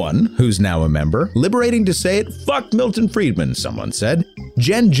Someone, who's now a member. Liberating to say it, fuck Milton Friedman, someone said.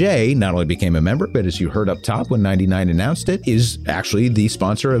 Jen J. not only became a member, but as you heard up top when 99 announced it, is actually the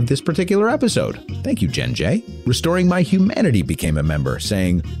sponsor of this particular episode. Thank you, Jen J. Restoring My Humanity became a member,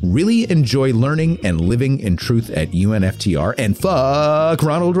 saying, really enjoy learning and living in truth at UNFTR, and fuck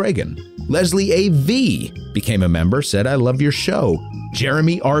Ronald Reagan. Leslie A.V. became a member, said, I love your show.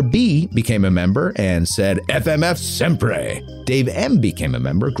 Jeremy R.B. became a member and said, FMF Sempre. Dave M. became a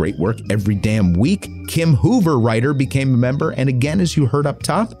member. Great work every damn week. Kim Hoover Writer became a member, and again, as you heard up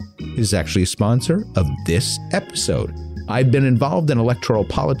top, is actually a sponsor of this episode. I've been involved in electoral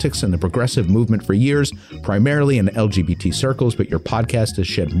politics and the progressive movement for years, primarily in LGBT circles, but your podcast has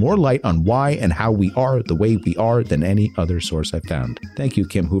shed more light on why and how we are the way we are than any other source I've found. Thank you,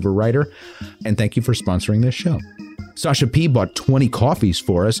 Kim Hoover Writer, and thank you for sponsoring this show. Sasha P. bought 20 coffees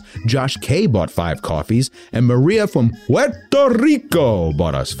for us, Josh K. bought 5 coffees, and Maria from Puerto Rico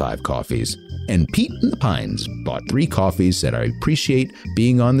bought us 5 coffees. And Pete in the Pines bought 3 coffees that I appreciate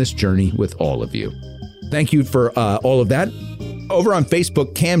being on this journey with all of you. Thank you for all of that. Over on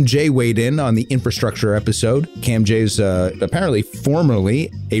Facebook, Cam J weighed in on the infrastructure episode. Cam J is apparently formerly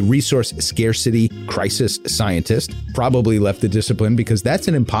a resource scarcity crisis scientist. Probably left the discipline because that's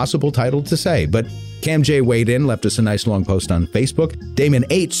an impossible title to say. But Cam J weighed in, left us a nice long post on Facebook. Damon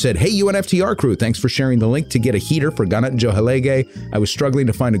H said, hey, UNFTR crew, thanks for sharing the link to get a heater for Ganat Johalege. I was struggling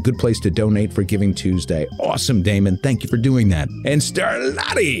to find a good place to donate for Giving Tuesday. Awesome, Damon. Thank you for doing that. And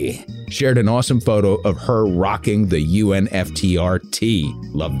Starlati shared an awesome photo of her rocking the UNFTR tee.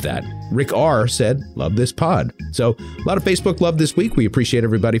 Love that. Rick R. said, love this pod. So a lot of Facebook love this week. We appreciate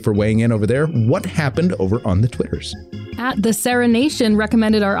everybody for weighing in over there. What happened over on the Twitters? At The Sarah Nation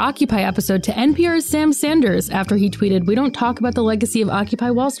recommended our Occupy episode to NPR's Sam Sanders after he tweeted, we don't talk about the legacy of Occupy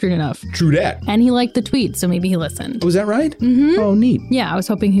Wall Street enough. True that. And he liked the tweet, so maybe he listened. Was that right? Mm-hmm. Oh, neat. Yeah, I was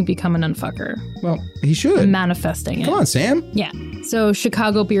hoping he'd become an unfucker. Well, he should. I'm manifesting it. Come on, Sam. Yeah. So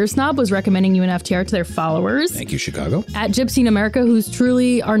Chicago Beer Snob was recommending UNFTR to their followers. Thank you, Chicago. At Gypsy in America, who's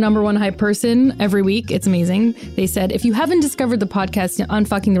truly our number one hype person every week, it's amazing. They said, if you haven't discovered the podcast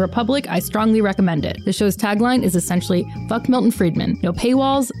Unfucking the Republic, I strongly recommend it. The show's tagline is essentially, fuck Milton Friedman. No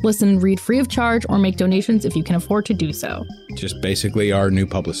paywalls, listen and read free of charge, or make donations if you can afford to do so. Just basically our new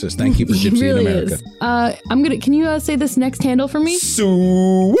publicist. Thank you for Gypsy really in America. Is. Can you say this next handle for me? So,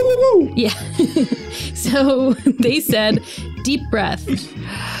 woo, woo, woo. Yeah. So they said, deep breath.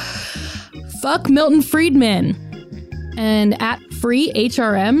 Fuck Milton Friedman. And at Free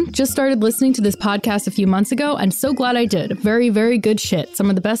HRM, just started listening to this podcast a few months ago, and so glad I did. Very, very good shit. Some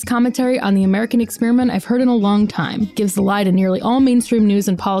of the best commentary on the American experiment I've heard in a long time. Gives the lie to nearly all mainstream news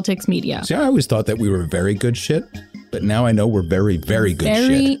and politics media. See, I always thought that we were very good shit. but now I know we're very, very good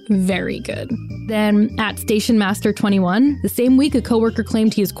shit. Very, very good. Then at StationMaster21, the same week a coworker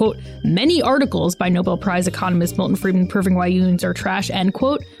claimed he has, quote, many articles by Nobel Prize economist Milton Friedman proving why unions are trash, end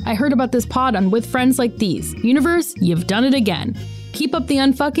quote. I heard about this pod on With Friends Like These. Universe, you've done it again. Keep up the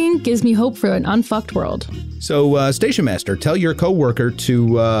unfucking, gives me hope for an unfucked world. So, Station Master, tell your coworker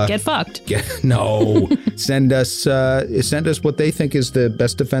to get fucked. Send us what they think is the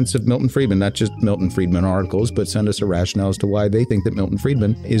best defense of Milton Friedman, not just Milton Friedman articles, but send us a rationale as to why they think that Milton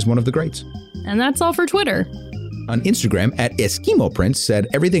Friedman is one of the greats. And that's all for Twitter. On Instagram, at Eskimo Prince said,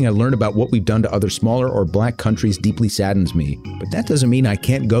 everything I learned about what we've done to other smaller or black countries deeply saddens me. But that doesn't mean I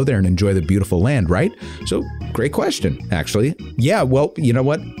can't go there and enjoy the beautiful land, right? So, great question, actually. Yeah, well, you know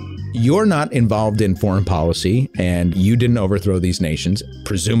what? You're not involved in foreign policy, and you didn't overthrow these nations,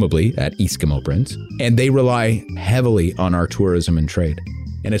 presumably at Eskimo Prince. And they rely heavily on our tourism and trade.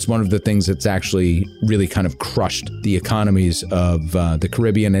 And it's one of the things that's actually really kind of crushed the economies of the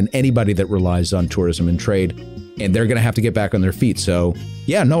Caribbean and anybody that relies on tourism and trade. And they're going to have to get back on their feet. So,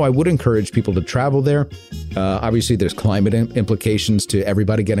 yeah, no, I would encourage people to travel there. Obviously, there's climate implications to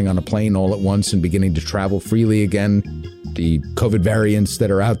everybody getting on a plane all at once and beginning to travel freely again. The COVID variants that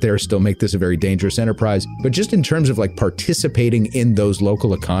are out there still make this a very dangerous enterprise. But just in terms of like participating in those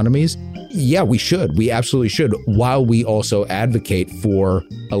local economies, yeah, we should. We absolutely should, while we also advocate for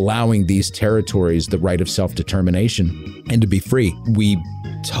allowing these territories the right of self-determination and to be free. We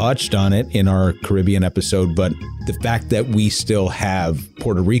touched on it in our Caribbean episode, but the fact that we still have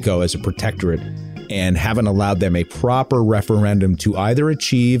Puerto Rico as a protectorate and haven't allowed them a proper referendum to either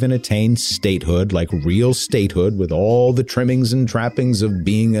achieve and attain statehood, like real statehood with all the trimmings and trappings of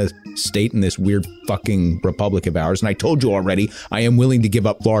being a state in this weird fucking republic of ours. And I told you already, I am willing to give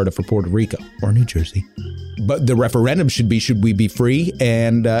up Florida for Puerto Rico or New Jersey. But the referendum should be, should we be free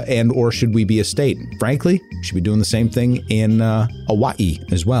and or should we be a state? Frankly, we should be doing the same thing in Hawaii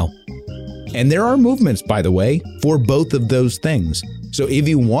as well. And there are movements, by the way, for both of those things. So if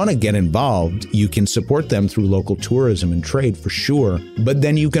you want to get involved, you can support them through local tourism and trade for sure. But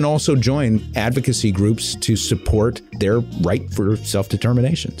then you can also join advocacy groups to support their right for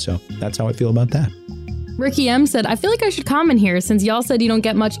self-determination. So that's how I feel about that. Ricky M said, I feel like I should comment here since y'all said you don't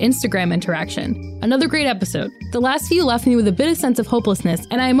get much Instagram interaction. Another great episode. The last few left me with a bit of sense of hopelessness,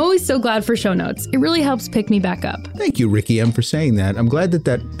 and I am always so glad for show notes. It really helps pick me back up. Thank you, Ricky M, for saying that. I'm glad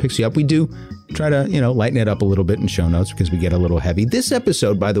that picks you up. We do try to, lighten it up a little bit in show notes because we get a little heavy. This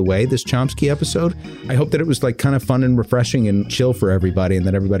episode, by the way, this Chomsky episode, I hope that it was like kind of fun and refreshing and chill for everybody and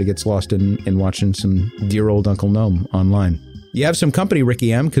that everybody gets lost in watching some dear old Uncle Gnome online. You have some company,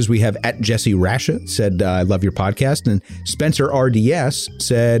 Ricky M, because we have at Jesse Rasha said, I love your podcast. And Spencer RDS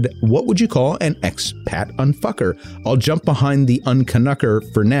said, what would you call an expat unfucker? I'll jump behind the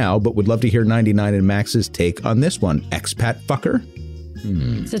uncanucker for now, but would love to hear 99 and Max's take on this one. Expat fucker?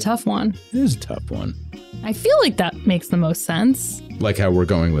 It's a tough one. It is a tough one. I feel like that makes the most sense. Like how we're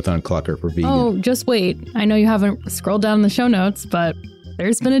going with unclucker for vegan. Oh, just wait. I know you haven't scrolled down the show notes, but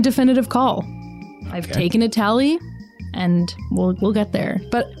there's been a definitive call. I've taken a tally. And we'll get there.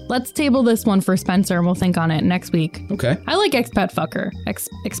 But let's table this one for Spencer and we'll think on it next week. Okay. I like expat fucker.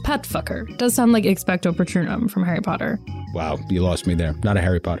 Expat fucker. Does sound like Expecto Patronum from Harry Potter. Wow, you lost me there. Not a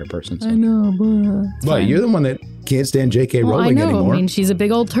Harry Potter person. So. I know, but... Well, you're the one that can't stand J.K. Rowling anymore. I mean, she's a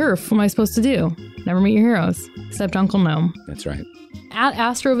big old turf. What am I supposed to do? Never meet your heroes. Except Uncle Gnome. That's right. At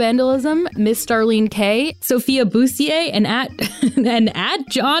Astrovandalism, Miss Starlene K, Sophia Boussier, and at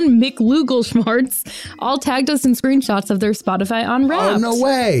John McLugelschmartz all tagged us in screenshots of their Spotify on Wrapped. Oh, no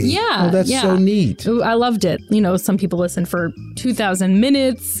way. Yeah. Oh, that's so neat. I loved it. Some people listen for 2,000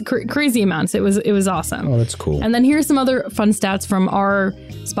 minutes, crazy amounts. It was awesome. Oh, that's cool. And then here's some other fun stats from our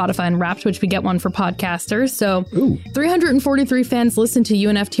Spotify and Wrapped, which we get one for podcasters. So 343 fans listen to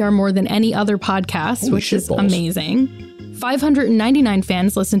UNFTR more than any other podcast, which is amazing. 599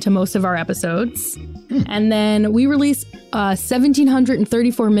 fans listen to most of our episodes. And then we release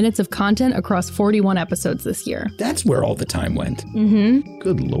 1,734 minutes of content across 41 episodes this year. That's where all the time went. Mm-hmm.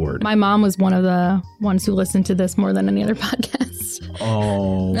 Good Lord. My mom was one of the ones who listened to this more than any other podcast.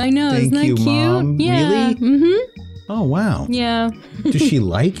 Oh, I know. Thank isn't that you, cute? Mom. Yeah. Really? Mm-hmm. Oh, wow. Yeah. Does she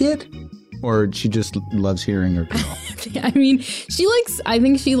like it? Or she just loves hearing her girl? I mean, I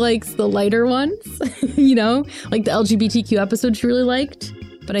think she likes the lighter ones, like the LGBTQ episode she really liked.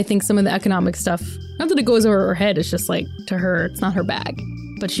 But I think some of the economic stuff, not that it goes over her head, it's just like, to her, it's not her bag.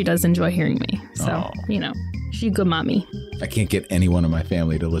 But she does enjoy hearing me. So, she's a good mommy. I can't get anyone in my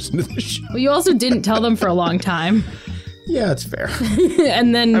family to listen to this show. Well, you also didn't tell them for a long time. Yeah, it's fair.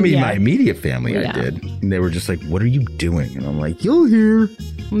 And then, my immediate family, I did. And they were just like, what are you doing? And I'm like, you'll hear.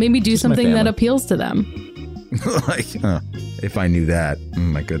 Maybe do something that appeals to them. If I knew that. Oh,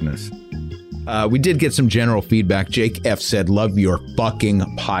 my goodness. We did get some general feedback. Jake F. said, love your fucking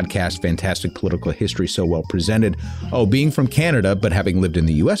podcast. Fantastic political history, so well presented. Oh, being from Canada, but having lived in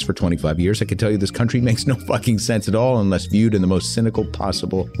the U.S. for 25 years, I can tell you this country makes no fucking sense at all unless viewed in the most cynical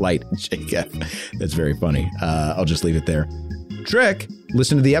possible light. Jake F. That's very funny. I'll just leave it there. Trick,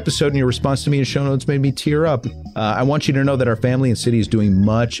 listen to the episode and your response to me in show notes made me tear up. I want you to know that our family and city is doing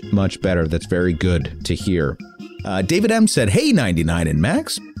much, much better. That's very good to hear. David M. said, hey, 99 and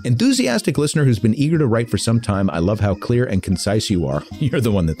Max. Enthusiastic listener who's been eager to write for some time. I love how clear and concise you are. You're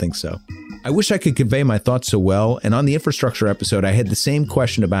the one that thinks so. I wish I could convey my thoughts so well, and on the infrastructure episode, I had the same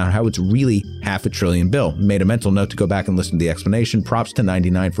question about how it's really $500 billion bill. Made a mental note to go back and listen to the explanation. Props to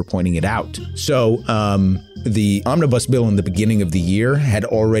 99 for pointing it out. So, the omnibus bill in the beginning of the year had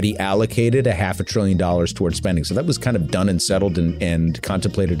already allocated $500 billion towards spending. So that was kind of done and settled and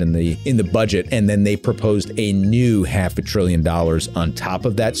contemplated in the budget. And then they proposed a new $500 billion on top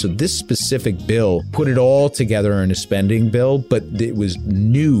of that. So this specific bill put it all together in a spending bill, but it was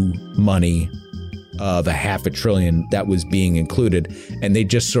new money of $500 billion that was being included. And they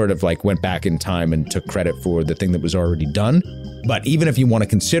just sort of like went back in time and took credit for the thing that was already done. But even if you want to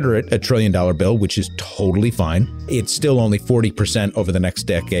consider it a $1 trillion bill, which is totally fine, it's still only 40% over the next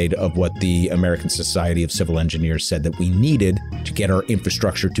decade of what the American Society of Civil Engineers said that we needed to get our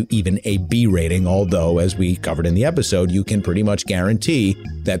infrastructure to even a B rating. Although, as we covered in the episode, you can pretty much guarantee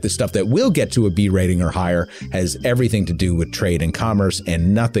that the stuff that will get to a B rating or higher has everything to do with trade and commerce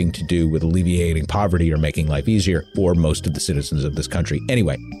and nothing to do with alleviating poverty or making life easier for most of the citizens of this country.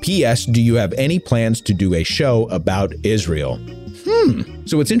 Anyway, P.S. Do you have any plans to do a show about Israel?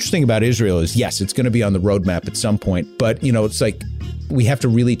 So what's interesting about Israel is, yes, it's going to be on the roadmap at some point, but, you know, it's like we have to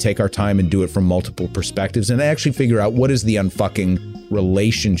really take our time and do it from multiple perspectives and actually figure out what is the unfucking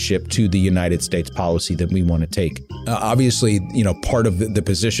relationship to the United States policy that we want to take. Obviously, you know, part of the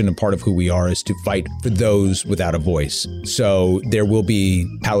position and part of who we are is to fight for those without a voice. So there will be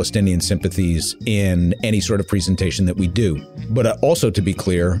Palestinian sympathies in any sort of presentation that we do. But also, to be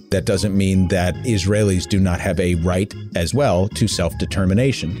clear, that doesn't mean that Israelis do not have a right as well to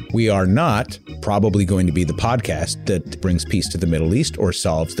self-determination. We are not probably going to be the podcast that brings peace to the Middle East or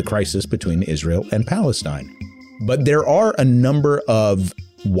solves the crisis between Israel and Palestine. But there are a number of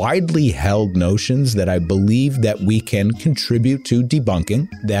widely held notions that I believe that we can contribute to debunking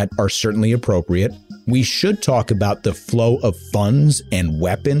that are certainly appropriate. We should talk about the flow of funds and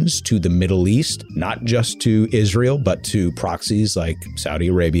weapons to the Middle East, not just to Israel, but to proxies like Saudi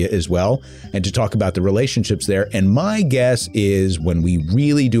Arabia as well, and to talk about the relationships there. And my guess is when we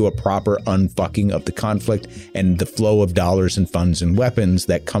really do a proper unfucking of the conflict and the flow of dollars and funds and weapons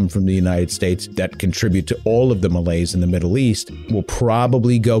that come from the United States that contribute to all of the malaise in the Middle East, we'll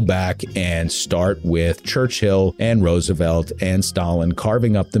probably go back and start with Churchill and Roosevelt and Stalin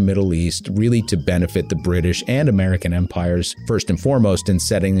carving up the Middle East really to benefit the British and American empires first and foremost, and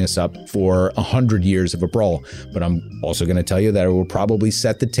setting us up for 100 years of a brawl. But I'm also going to tell you that it will probably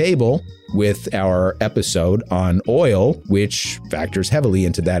set the table with our episode on oil, which factors heavily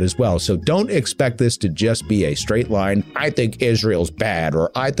into that as well. So don't expect this to just be a straight line. I think Israel's bad, or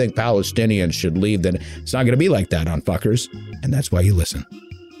I think Palestinians should leave. Then it's not going to be like that on fuckers. And that's why you listen.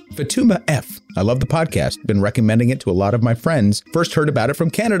 Fatuma F. I love the podcast. Been recommending it to a lot of my friends. First heard about it from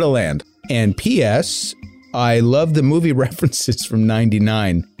Canada Land. And P.S. I love the movie references from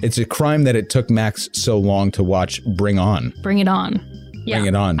 99. It's a crime that it took Max so long to watch Bring On. Bring It On. Yeah. Bring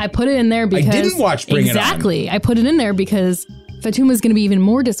It On. I put it in there because... I didn't watch Bring It On. Exactly. I put it in there because Fatuma's going to be even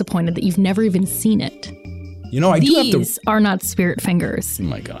more disappointed that you've never even seen it. You know, I do have to... These are not spirit fingers. Oh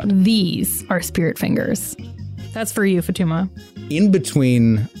my God. These are spirit fingers. That's for you, Fatuma. In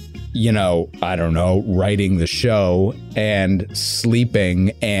between... you know, I don't know, writing the show and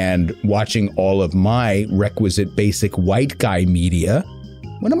sleeping and watching all of my requisite basic white guy media,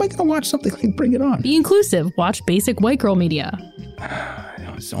 when am I going to watch something like Bring It On? Be inclusive. Watch basic white girl media.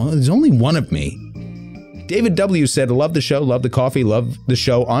 There's only one of me. David W. said, love the show, love the coffee, love the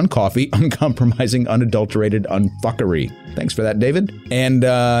show on coffee, uncompromising, unadulterated, unfuckery. Thanks for that, David. And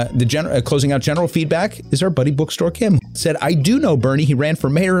closing out general feedback is our buddy Bookstore Kim. Said, I do know Bernie. He ran for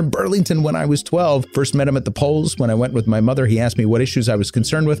mayor in Burlington when I was 12. First met him at the polls. When I went with my mother, he asked me what issues I was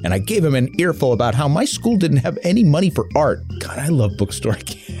concerned with, and I gave him an earful about how my school didn't have any money for art. God, I love Bookstore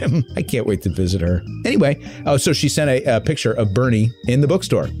Kim. I can't wait to visit her. Anyway, so she sent a picture of Bernie in the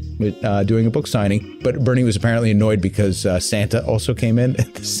bookstore doing a book signing, but Bernie was apparently annoyed because Santa also came in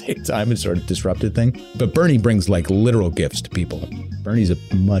at the same time and sort of disrupted things. But Bernie brings like literal gifts to people. Bernie's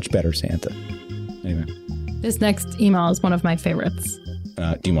a much better Santa. Anyway. This next email is one of my favorites.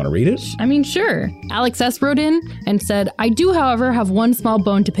 Do you want to read it? I mean, sure. Alex S. wrote in and said, I do, however, have one small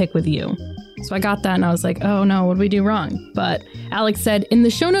bone to pick with you. So I got that and I was like, oh no, what did we do wrong? But Alex said, in the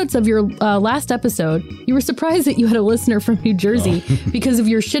show notes of your last episode, you were surprised that you had a listener from New Jersey because of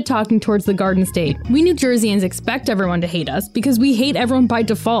your shit talking towards the Garden State. We New Jerseyans expect everyone to hate us because we hate everyone by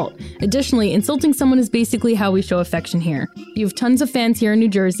default. Additionally, insulting someone is basically how we show affection here. You have tons of fans here in New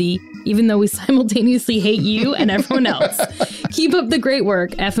Jersey, even though we simultaneously hate you and everyone else. Keep up the great work.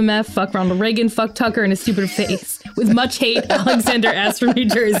 FMF, fuck Ronald Reagan, fuck Tucker and his stupid face. With much hate, Alexander S. from New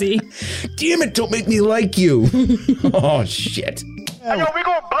Jersey. Damn it, don't make me like you. Oh, shit. Hey, yo, we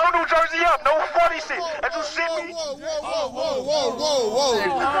gonna blow New Jersey up. No funny shit. And you see me?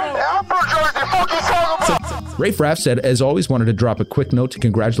 I'm from Jersey. Fuck you talking about? Rafe Raff said, as always, wanted to drop a quick note to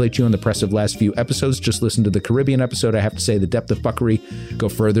congratulate you on the impressive last few episodes. Just listened to the Caribbean episode. I have to say the depth of fuckery go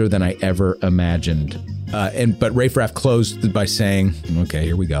further than I ever imagined. But Rafe Raff closed by saying, okay,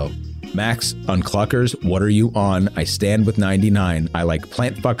 here we go. Max, Uncluckers, what are you on? I stand with 99. I like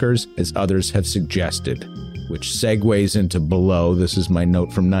plant fuckers, as others have suggested. Which segues into below, this is my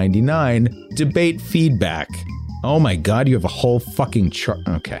note from 99, debate feedback. Oh my God, you have a whole fucking chart.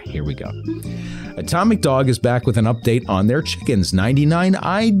 Okay, here we go. Atomic Dog is back with an update on their chickens. 99,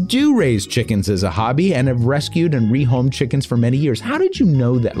 I do raise chickens as a hobby and have rescued and rehomed chickens for many years. How did you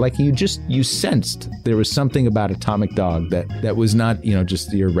know that? Like you sensed there was something about Atomic Dog that was not,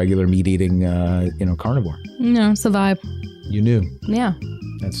 just your regular meat eating, carnivore. No, it's a vibe. You knew. Yeah.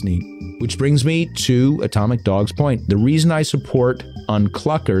 That's neat. Which brings me to Atomic Dog's point. The reason I support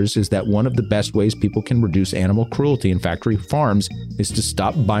Uncluckers is that one of the best ways people can reduce animal cruelty in factory farms is to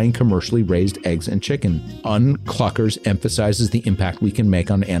stop buying commercially raised eggs and chicken. Uncluckers emphasizes the impact we can make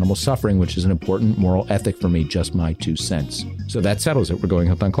on animal suffering, which is an important moral ethic for me, just my 2 cents. So that settles it. We're going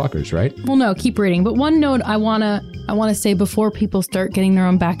with Uncluckers, right? Well, no, keep reading. But one note I wanna say before people start getting their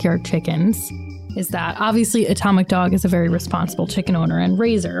own backyard chickens is that obviously Atomic Dog is a very responsible chicken owner and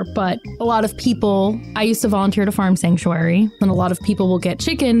raiser, but a lot of people, I used to volunteer at a farm sanctuary, and a lot of people will get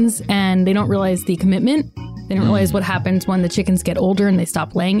chickens and they don't realize the commitment. They don't realize what happens when the chickens get older and they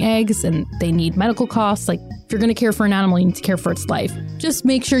stop laying eggs and they need medical costs. Like, if you're going to care for an animal, you need to care for its life. Just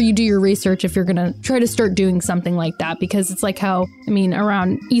make sure you do your research if you're going to try to start doing something like that, because it's like how,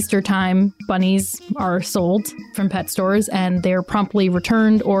 around Easter time, bunnies are sold from pet stores and they're promptly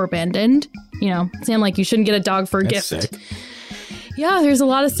returned or abandoned. Saying like you shouldn't get a dog for a gift. Sick. Yeah, there's a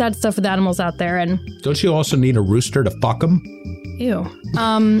lot of sad stuff with animals out there. And don't you also need a rooster to fuck them? Ew.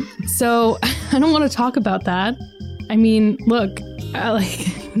 So I don't want to talk about that. Look,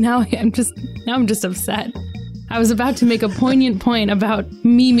 now I'm just upset. I was about to make a poignant point about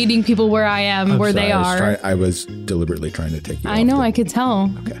me meeting people where I am, where they are. I was deliberately trying to take you I know, I could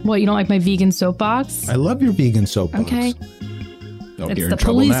tell. Okay. What, you don't like my vegan soapbox? I love your vegan soapbox. Okay. Don't it's the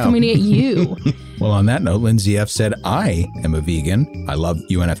police coming at you. Well, on that note, Lindsay F. said, I am a vegan. I love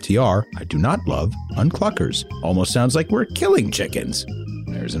UNFTR. I do not love Uncluckers. Almost sounds like we're killing chickens.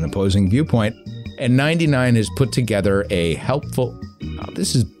 There's an opposing viewpoint. And 99 has put together a helpful... Oh,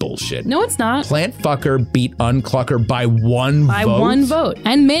 this is bullshit. No, it's not. Plant fucker beat Unclucker by one vote. By one vote.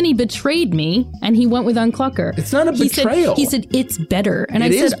 And Manny betrayed me, and he went with Unclucker. It's not a betrayal. He said it's better. And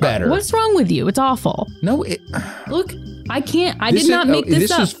it I said, is better. What's wrong with you? It's awful. No, Look, I can't. I did not make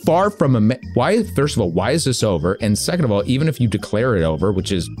this up. This is far from why. First of all, why is this over? And second of all, even if you declare it over,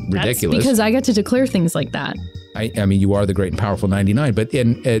 which is ridiculous. That's because I get to declare things like that. I mean, you are the great and powerful 99, but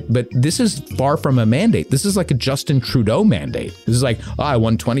this is far from a mandate. This is like a Justin Trudeau mandate. This is like, I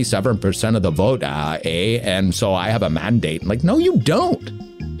won 27% of the vote, and so I have a mandate. Like, no, you don't.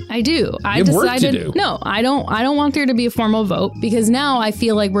 I do. I decided work to do. No, I don't want there to be a formal vote, because now I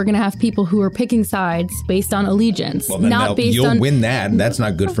feel like we're going to have people who are picking sides based on allegiance, well, not based on. You'll win that, and that's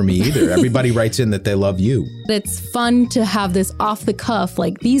not good for me either. Everybody writes in that they love you. It's fun to have this off the cuff.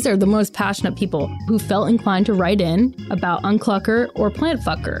 Like, these are the most passionate people who felt inclined to write in about Unclucker or Plant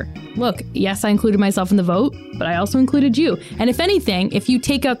Fucker. Look, yes, I included myself in the vote, but I also included you. And if anything, if you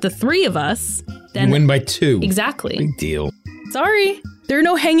take out the three of us, then you win by 2. Exactly. Big deal. Sorry. There are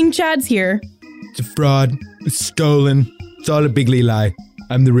no hanging chads here. It's a fraud. It's stolen. It's all a bigly lie.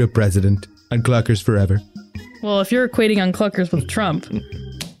 I'm the real president. Uncluckers forever. Well, if you're equating Uncluckers with Trump.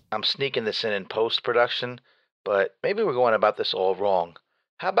 I'm sneaking this in post-production, but maybe we're going about this all wrong.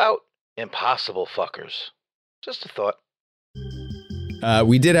 How about impossible fuckers? Just a thought.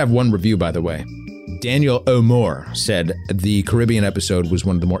 We did have one review, by the way. Daniel O'More said the Caribbean episode was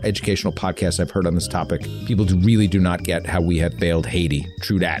one of the more educational podcasts I've heard on this topic. People really do not get how we have failed Haiti.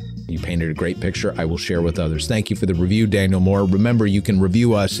 True that. You painted a great picture I will share with others. Thank you for the review, Daniel Moore. Remember, you can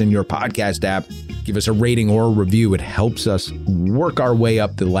review us in your podcast app. Give us a rating or a review. It helps us work our way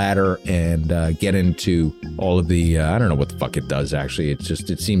up the ladder and get into all of the, I don't know what the fuck it does, actually.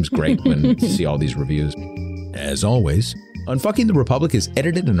 It seems great when you see all these reviews. As always, Unfucking the Republic is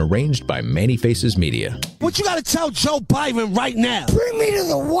edited and arranged by Manny Faces Media. What you gotta tell Joe Biden right now? Bring me to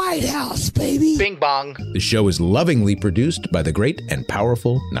the White House, baby. Bing bong. The show is lovingly produced by the great and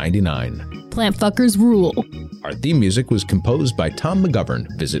powerful 99. Plant fuckers rule. Our theme music was composed by Tom McGovern.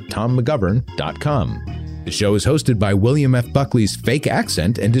 Visit tommcgovern.com. The show is hosted by William F. Buckley's fake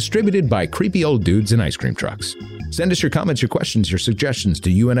accent and distributed by creepy old dudes in ice cream trucks. Send us your comments, your questions, your suggestions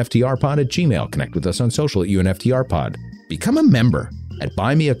to unftrpod@gmail. Connect with us on social at unftrpod. Become a member at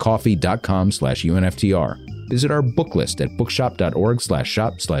buymeacoffee.com/UNFTR. Visit our book list at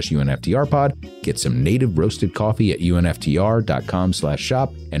bookshop.org/shop/UNFTRpod. Get some native roasted coffee at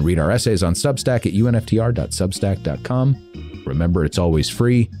unftr.com/shop and read our essays on Substack at unftr.substack.com. Remember, it's always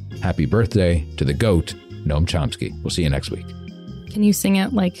free. Happy birthday to the GOAT, Noam Chomsky. We'll see you next week. Can you sing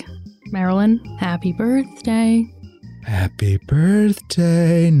it like Marilyn? Happy birthday. Happy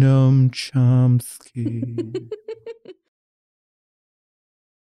birthday, Noam Chomsky.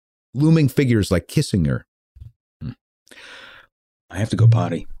 Looming figures like Kissinger. I have to go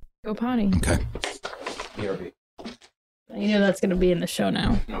potty. Go potty. Okay. BRB. You know that's going to be in the show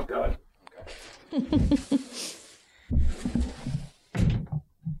now. Oh, God. Okay.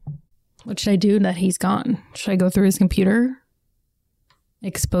 What should I do that he's gone? Should I go through his computer?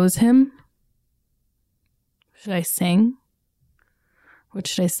 Expose him? Should I sing? What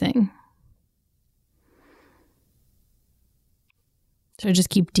should I sing? Should I just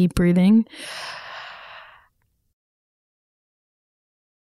keep deep breathing?